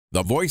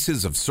The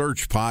Voices of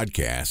Search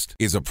podcast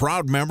is a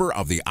proud member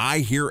of the I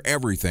Hear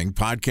Everything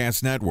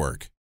podcast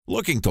network.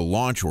 Looking to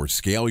launch or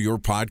scale your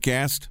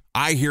podcast?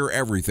 I Hear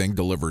Everything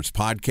delivers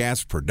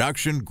podcast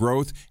production,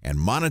 growth, and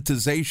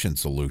monetization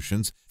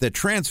solutions that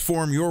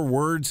transform your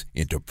words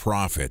into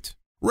profit.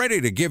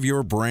 Ready to give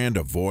your brand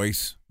a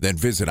voice? Then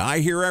visit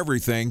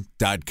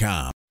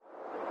iheareverything.com.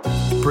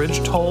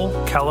 Bridge toll,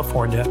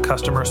 California,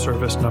 customer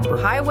service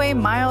number. Highway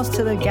miles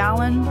to the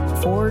gallon,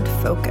 Ford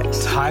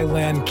Focus.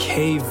 Thailand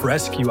cave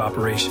rescue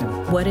operation.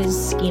 What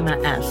is Schema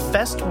F?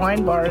 Best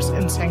wine bars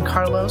in San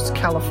Carlos,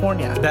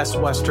 California. Best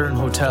Western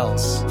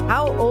hotels.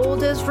 How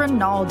old is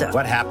Ronaldo?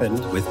 What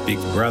happened with Big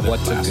Brother?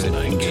 What's a good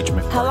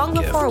engagement? How long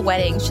before a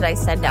wedding should I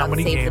send out How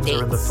many save the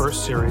games are in the dates?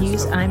 first series?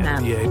 Use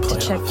IMAP to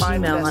check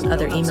email on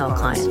other email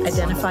clients.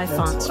 Identify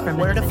fonts from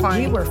Where to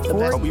find We were the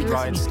 4 best-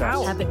 years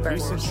out. Habit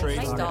burgers.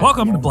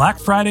 Welcome to Black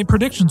Friday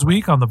Predictions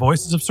Week on the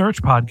Voices of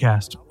Search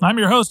podcast. I'm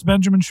your host,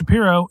 Benjamin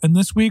Shapiro, and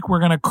this week we're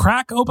going to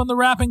crack open the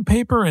wrapping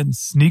paper and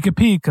sneak a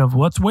peek of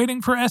what's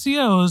waiting for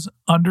SEOs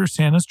under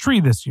Santa's tree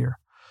this year.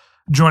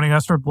 Joining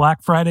us for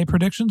Black Friday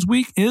Predictions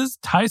Week is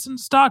Tyson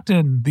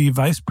Stockton, the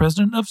Vice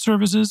President of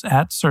Services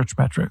at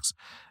Searchmetrics.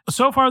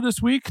 So far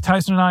this week,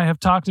 Tyson and I have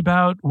talked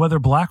about whether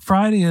Black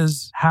Friday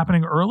is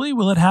happening early.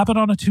 Will it happen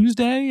on a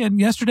Tuesday? And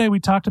yesterday we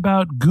talked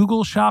about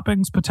Google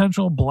Shopping's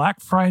potential Black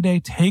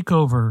Friday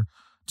takeover.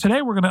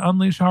 Today, we're going to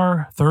unleash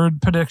our third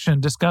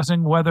prediction,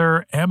 discussing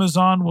whether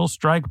Amazon will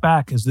strike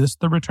back. Is this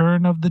the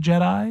return of the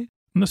Jedi?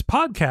 And this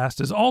podcast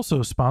is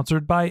also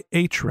sponsored by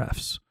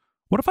Ahrefs.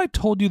 What if I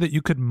told you that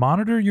you could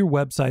monitor your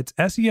website's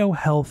SEO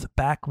health,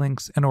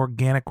 backlinks, and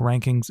organic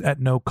rankings at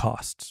no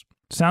costs?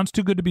 Sounds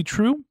too good to be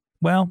true?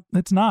 Well,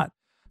 it's not,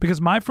 because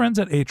my friends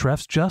at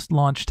Ahrefs just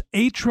launched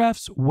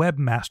Ahrefs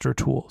Webmaster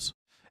Tools.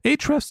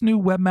 Ahrefs' new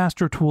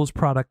Webmaster Tools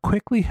product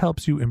quickly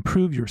helps you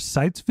improve your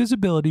site's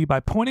visibility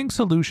by pointing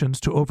solutions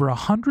to over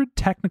 100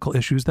 technical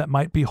issues that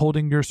might be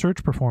holding your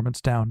search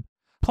performance down.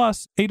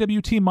 Plus,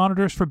 AWT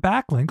monitors for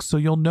backlinks so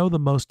you'll know the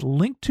most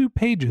linked to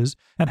pages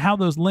and how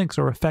those links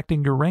are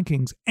affecting your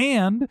rankings.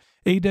 And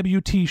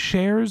AWT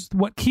shares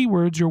what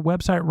keywords your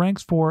website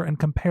ranks for and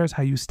compares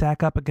how you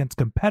stack up against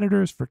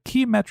competitors for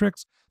key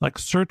metrics like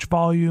search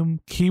volume,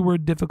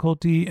 keyword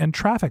difficulty, and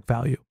traffic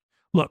value.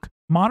 Look,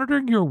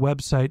 monitoring your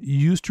website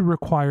used to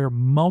require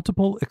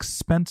multiple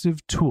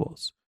expensive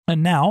tools.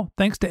 And now,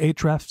 thanks to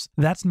Ahrefs,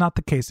 that's not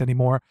the case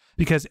anymore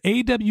because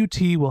AWT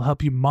will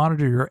help you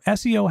monitor your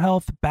SEO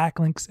health,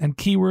 backlinks, and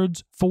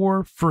keywords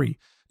for free.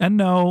 And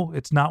no,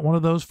 it's not one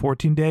of those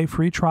 14-day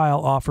free trial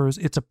offers.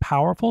 It's a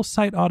powerful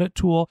site audit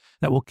tool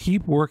that will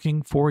keep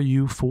working for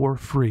you for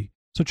free.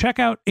 So check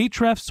out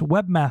Ahrefs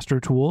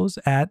Webmaster Tools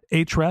at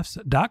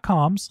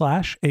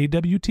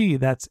ahrefs.com/AWT.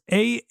 That's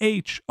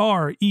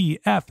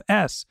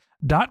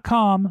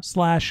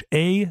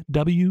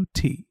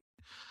ahrefs.com/AWT.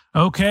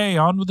 Okay,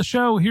 on with the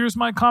show. Here's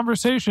my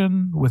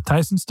conversation with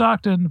Tyson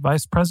Stockton,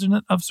 Vice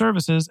President of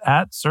Services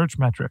at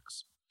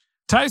Searchmetrics.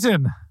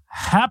 Tyson,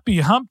 happy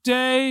hump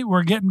day.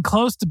 We're getting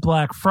close to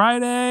Black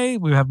Friday.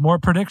 We have more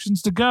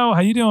predictions to go. How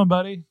you doing,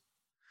 buddy?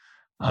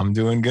 I'm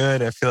doing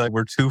good. I feel like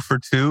we're 2 for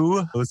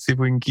 2. Let's see if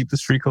we can keep the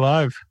streak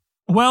alive.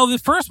 Well, the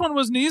first one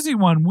was an easy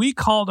one. We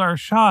called our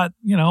shot,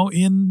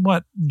 in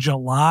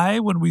July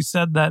when we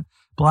said that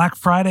Black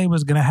Friday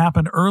was going to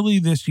happen early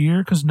this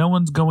year because no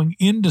one's going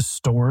into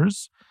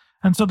stores.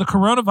 And so the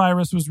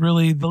coronavirus was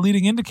really the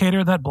leading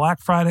indicator that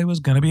Black Friday was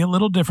going to be a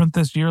little different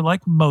this year,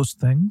 like most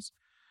things.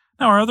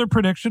 Now, our other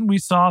prediction, we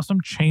saw some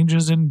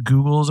changes in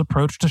Google's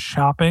approach to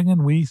shopping,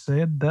 and we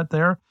said that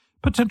they're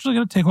potentially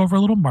going to take over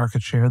a little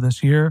market share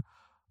this year.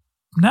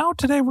 Now,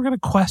 today, we're going to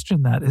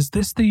question that. Is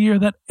this the year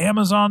that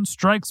Amazon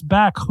strikes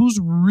back? Who's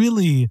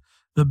really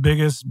the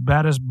biggest,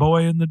 baddest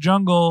boy in the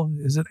jungle?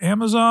 Is it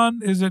Amazon?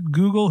 Is it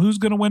Google? Who's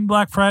going to win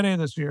Black Friday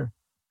this year?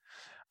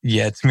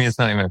 Yeah, to me, it's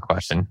not even a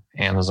question.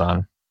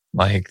 Amazon.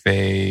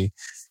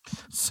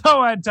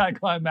 So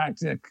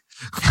anticlimactic.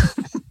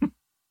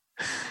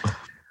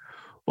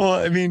 Well,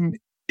 I mean,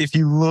 if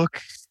you look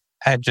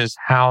at just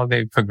how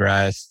they've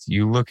progressed,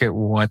 you look at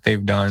what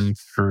they've done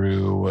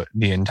through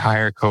the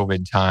entire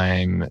COVID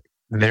time,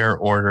 their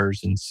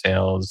orders and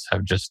sales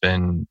have just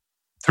been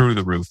through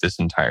the roof this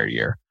entire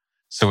year.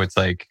 So it's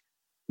like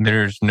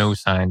there's no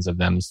signs of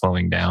them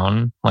slowing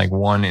down. Like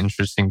one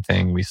interesting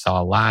thing we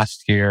saw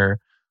last year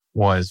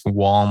was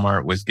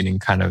Walmart was getting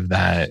kind of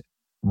that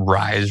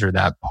rise or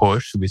that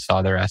push. We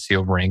saw their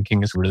SEO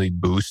rankings really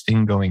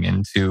boosting going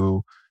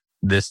into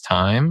this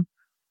time.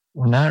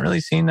 We're not really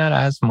seeing that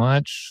as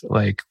much.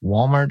 Like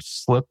Walmart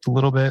slipped a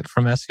little bit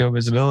from SEO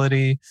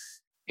visibility.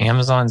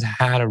 Amazon's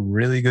had a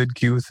really good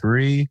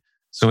Q3.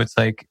 So it's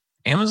like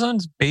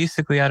Amazon's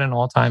basically at an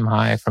all-time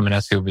high from an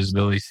SEO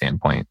visibility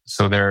standpoint.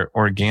 So their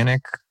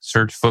organic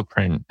search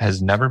footprint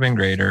has never been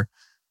greater.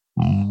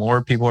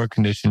 More people are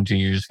conditioned to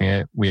using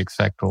it. We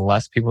expect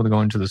less people to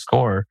go into the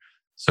store.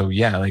 So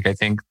yeah, I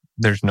think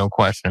there's no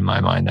question in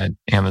my mind that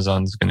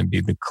Amazon's going to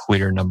be the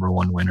clear number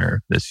one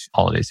winner this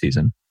holiday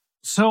season.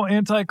 So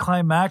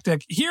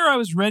anticlimactic. Here I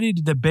was ready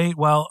to debate,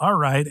 well, all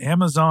right,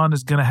 Amazon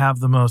is going to have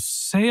the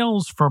most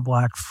sales for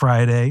Black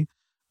Friday.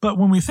 But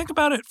when we think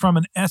about it from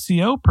an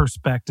SEO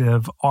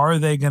perspective, are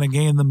they going to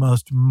gain the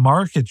most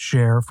market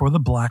share for the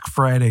Black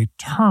Friday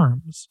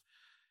terms?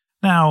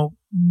 Now,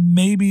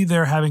 maybe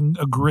they're having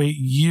a great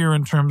year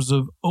in terms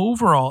of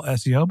overall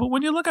SEO, but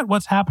when you look at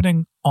what's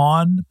happening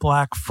on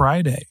Black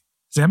Friday,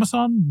 is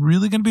Amazon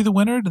really going to be the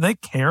winner? Do they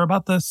care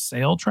about the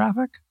sale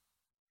traffic?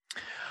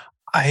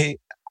 I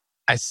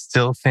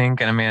still think,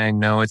 and I mean, I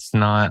know it's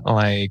not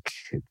like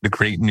the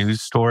great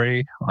news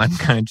story on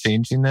kind of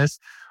changing this,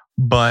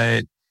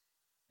 but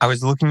I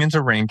was looking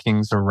into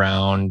rankings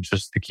around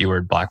just the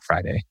keyword Black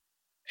Friday.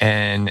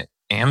 And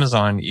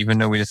Amazon, even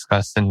though we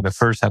discussed in the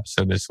first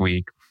episode this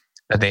week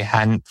that they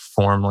hadn't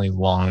formally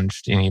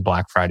launched any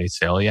Black Friday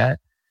sale yet,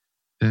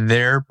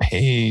 their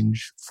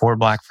page for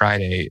Black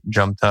Friday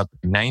jumped up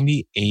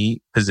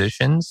 98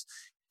 positions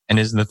and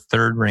is the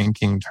third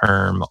ranking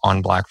term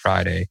on Black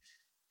Friday.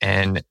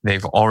 And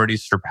they've already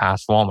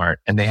surpassed Walmart,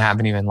 and they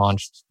haven't even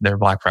launched their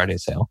Black Friday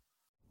sale.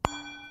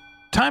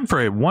 Time for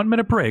a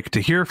 1-minute break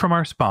to hear from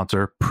our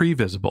sponsor,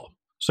 Previsible.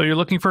 So you're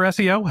looking for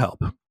SEO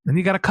help, and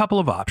you got a couple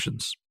of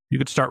options. You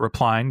could start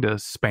replying to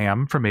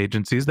spam from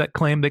agencies that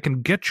claim they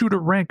can get you to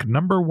rank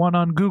number 1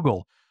 on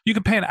Google. You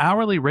can pay an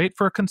hourly rate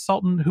for a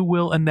consultant who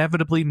will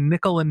inevitably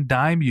nickel and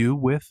dime you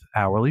with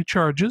hourly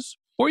charges.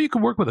 Or you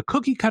can work with a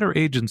cookie-cutter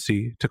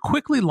agency to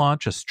quickly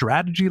launch a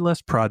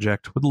strategy-less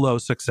project with low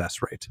success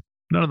rate.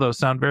 None of those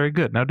sound very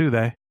good, now do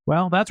they?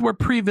 Well, that's where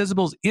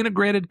Previsible's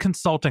integrated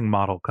consulting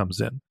model comes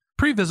in.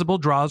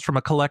 Previsible draws from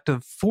a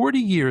collective 40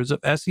 years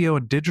of SEO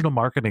and digital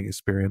marketing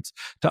experience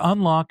to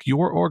unlock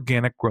your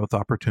organic growth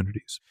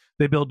opportunities.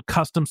 They build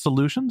custom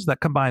solutions that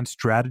combine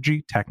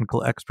strategy,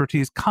 technical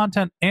expertise,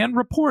 content, and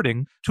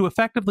reporting to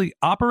effectively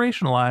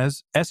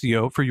operationalize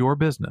SEO for your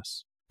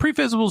business.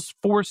 Previsible's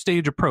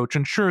 4-stage approach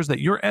ensures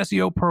that your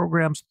SEO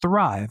programs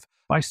thrive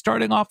by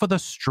starting off with a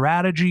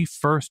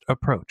strategy-first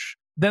approach.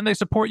 Then they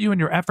support you in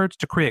your efforts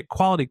to create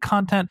quality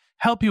content,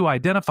 help you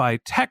identify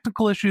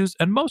technical issues,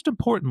 and most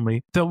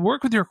importantly, they'll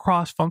work with your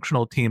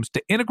cross-functional teams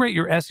to integrate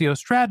your SEO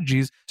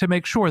strategies to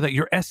make sure that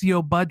your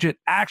SEO budget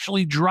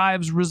actually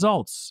drives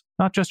results,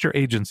 not just your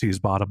agency's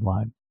bottom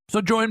line. So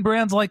join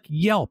brands like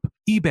Yelp,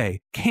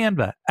 eBay,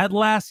 Canva,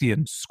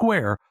 Atlassian,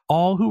 Square,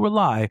 all who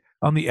rely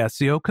on the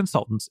SEO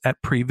consultants at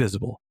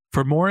Previsible.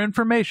 For more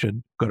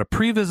information, go to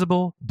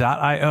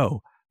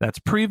previsible.io. That's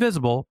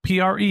Previsible,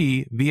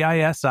 Previsible.io.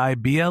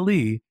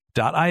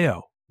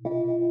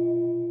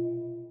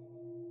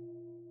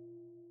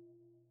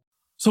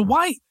 So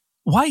why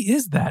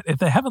is that? If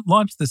they haven't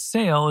launched the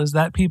sale, is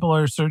that people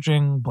are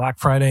searching Black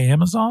Friday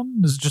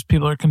Amazon? Is it just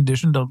people are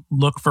conditioned to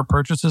look for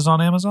purchases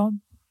on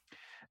Amazon?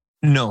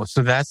 No,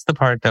 so that's the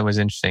part that was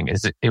interesting.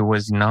 Is it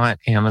was not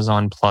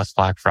Amazon plus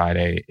Black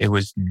Friday. It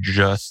was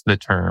just the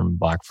term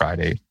Black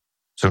Friday.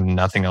 So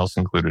nothing else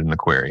included in the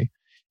query.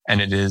 And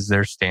it is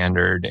their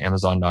standard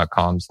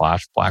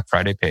Amazon.com/Black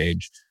Friday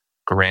page.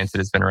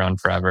 Granted, it's been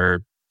around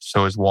forever.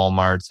 So is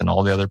Walmart's and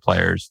all the other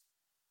players.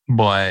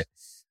 But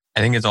I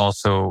think it's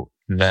also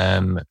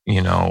them,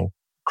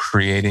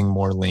 creating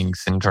more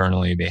links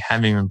internally. They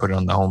haven't even put it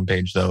on the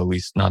homepage, though, at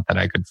least not that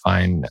I could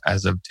find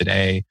as of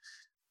today.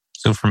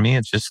 So for me,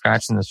 it's just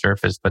scratching the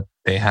surface, but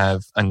they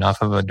have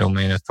enough of a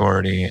domain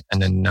authority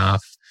and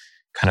enough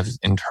kind of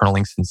internal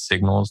links and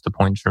signals to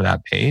point to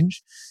that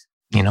page.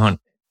 And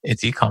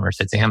it's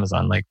e-commerce, it's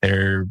Amazon. Like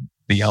they're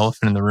the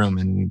elephant in the room,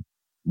 and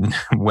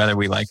whether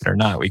we like it or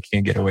not, we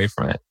can't get away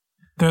from it.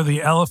 They're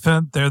the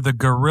elephant, they're the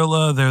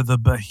gorilla, they're the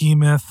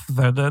behemoth,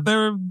 they're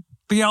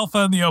the alpha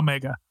and the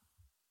omega.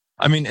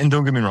 I mean, and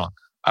don't get me wrong,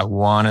 I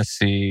want to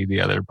see the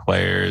other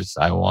players.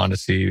 I want to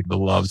see the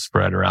love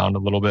spread around a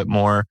little bit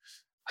more.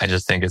 I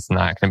just think it's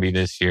not going to be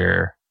this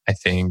year. I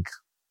think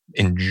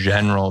in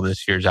general,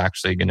 this year is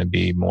actually going to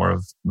be more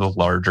of the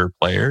larger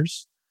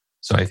players.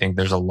 So I think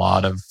there's a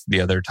lot of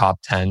the other top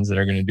 10s that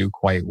are going to do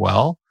quite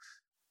well,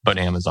 but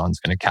Amazon's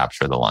going to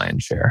capture the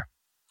lion's share.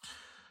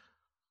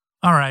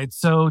 All right,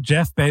 so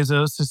Jeff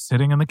Bezos is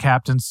sitting in the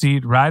captain's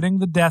seat, riding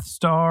the Death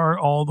Star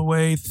all the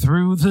way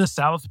through the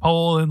South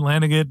Pole and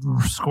landing it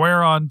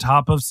square on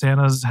top of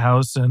Santa's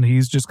house, and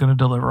he's just going to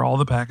deliver all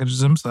the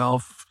packages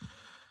himself.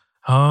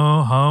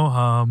 Ho, ho,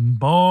 hum,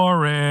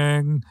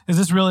 boring. Is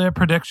this really a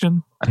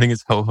prediction? I think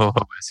it's ho, ho,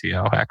 ho,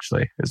 SEO,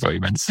 actually, is what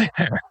you meant to say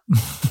there.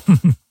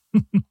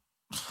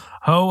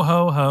 Ho,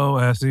 ho, ho,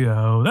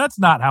 SEO. That's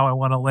not how I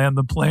want to land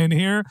the plane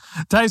here.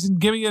 Tyson,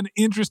 give me an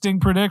interesting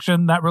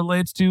prediction that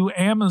relates to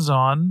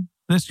Amazon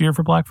this year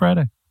for Black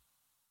Friday.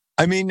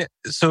 I mean,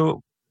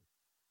 so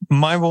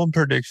my bold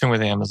prediction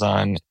with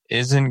Amazon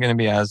isn't going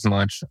to be as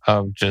much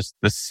of just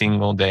the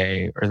single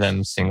day or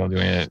them single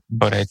doing it,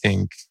 but I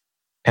think,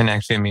 and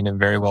actually, I mean, it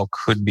very well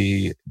could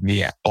be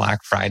the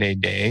Black Friday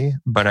day,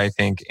 but I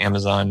think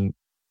Amazon,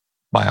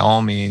 by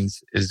all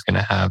means, is going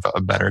to have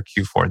a better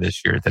Q4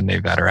 this year than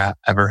they've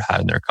ever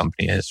had in their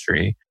company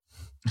history.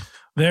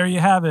 There you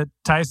have it.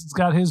 Tyson's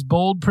got his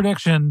bold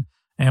prediction.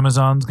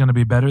 Amazon's going to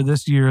be better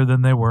this year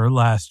than they were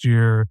last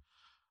year.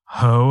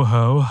 Ho,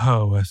 ho,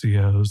 ho,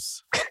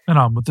 SEOs. And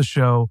on with the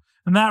show.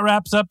 And that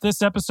wraps up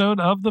this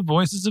episode of the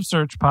Voices of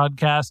Search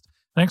podcast.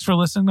 Thanks for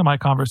listening to my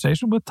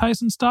conversation with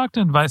Tyson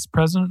Stockton, Vice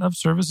President of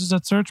Services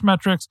at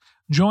Searchmetrics.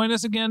 Join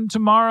us again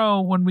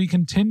tomorrow when we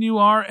continue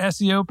our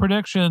SEO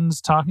predictions,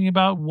 talking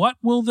about what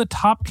will the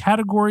top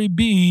category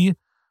be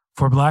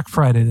for Black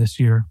Friday this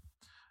year.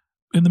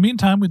 In the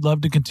meantime, we'd love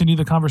to continue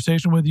the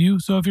conversation with you.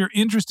 So if you're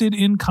interested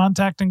in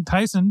contacting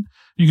Tyson,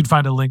 you can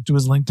find a link to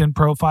his LinkedIn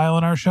profile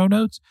in our show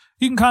notes.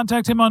 You can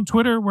contact him on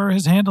Twitter, where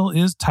his handle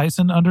is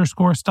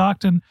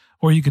Tyson_Stockton,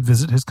 or you could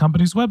visit his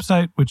company's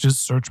website, which is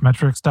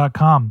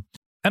searchmetrics.com.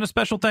 And a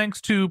special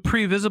thanks to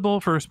Previsible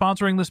for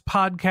sponsoring this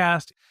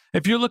podcast.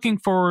 If you're looking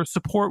for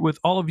support with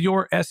all of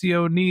your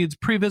SEO needs,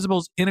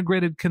 Previsible's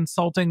integrated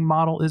consulting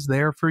model is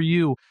there for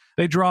you.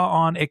 They draw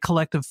on a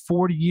collective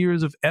 40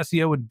 years of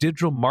SEO and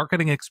digital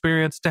marketing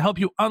experience to help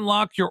you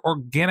unlock your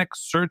organic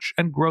search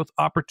and growth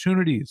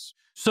opportunities.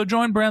 So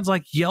join brands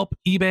like Yelp,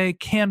 eBay,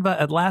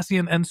 Canva,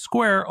 Atlassian, and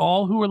Square,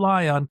 all who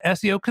rely on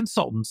SEO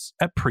consultants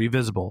at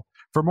Previsible.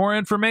 For more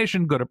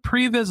information, go to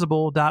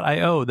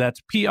previsible.io.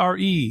 That's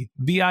previsible.io.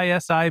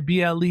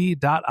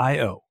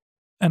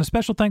 And a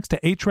special thanks to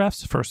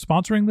Ahrefs for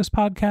sponsoring this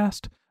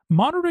podcast.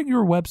 Monitoring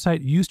your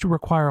website used to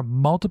require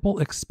multiple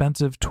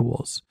expensive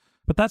tools,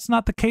 but that's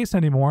not the case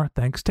anymore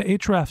thanks to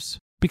Ahrefs,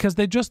 because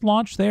they just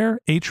launched their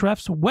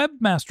Ahrefs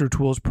Webmaster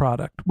Tools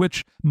product,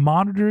 which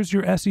monitors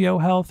your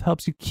SEO health,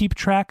 helps you keep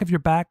track of your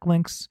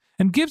backlinks,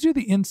 and gives you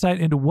the insight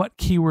into what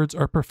keywords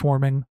are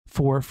performing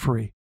for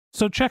free.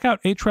 So check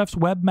out Ahrefs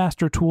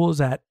Webmaster Tools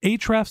at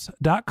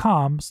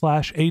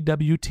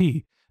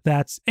ahrefs.com/AWT.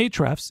 That's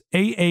Ahrefs,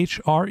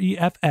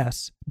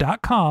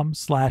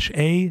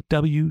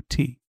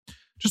 ahrefs.com/AWT.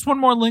 Just one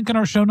more link in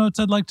our show notes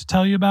I'd like to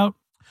tell you about.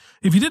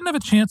 If you didn't have a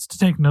chance to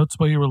take notes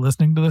while you were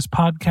listening to this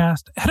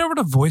podcast, head over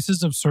to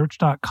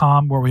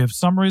voicesofsearch.com, where we have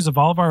summaries of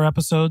all of our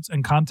episodes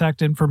and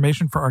contact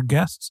information for our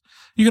guests.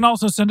 You can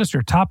also send us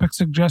your topic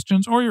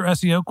suggestions or your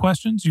SEO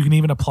questions. You can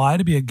even apply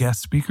to be a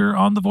guest speaker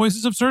on the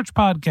Voices of Search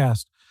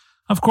podcast.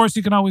 Of course,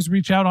 you can always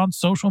reach out on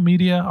social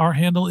media. Our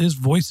handle is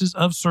Voices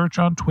of Search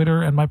on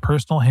Twitter, and my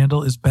personal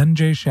handle is Ben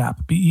J.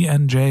 Shap,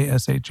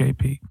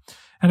 BenJShap.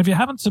 And if you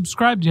haven't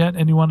subscribed yet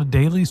and you want a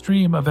daily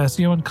stream of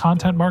SEO and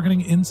content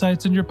marketing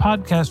insights in your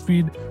podcast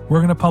feed, we're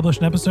going to publish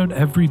an episode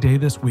every day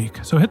this week.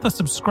 So hit the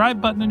subscribe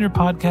button in your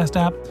podcast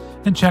app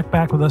and check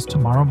back with us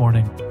tomorrow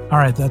morning. All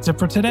right, that's it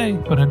for today.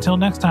 But until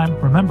next time,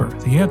 remember,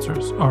 the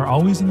answers are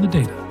always in the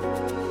data.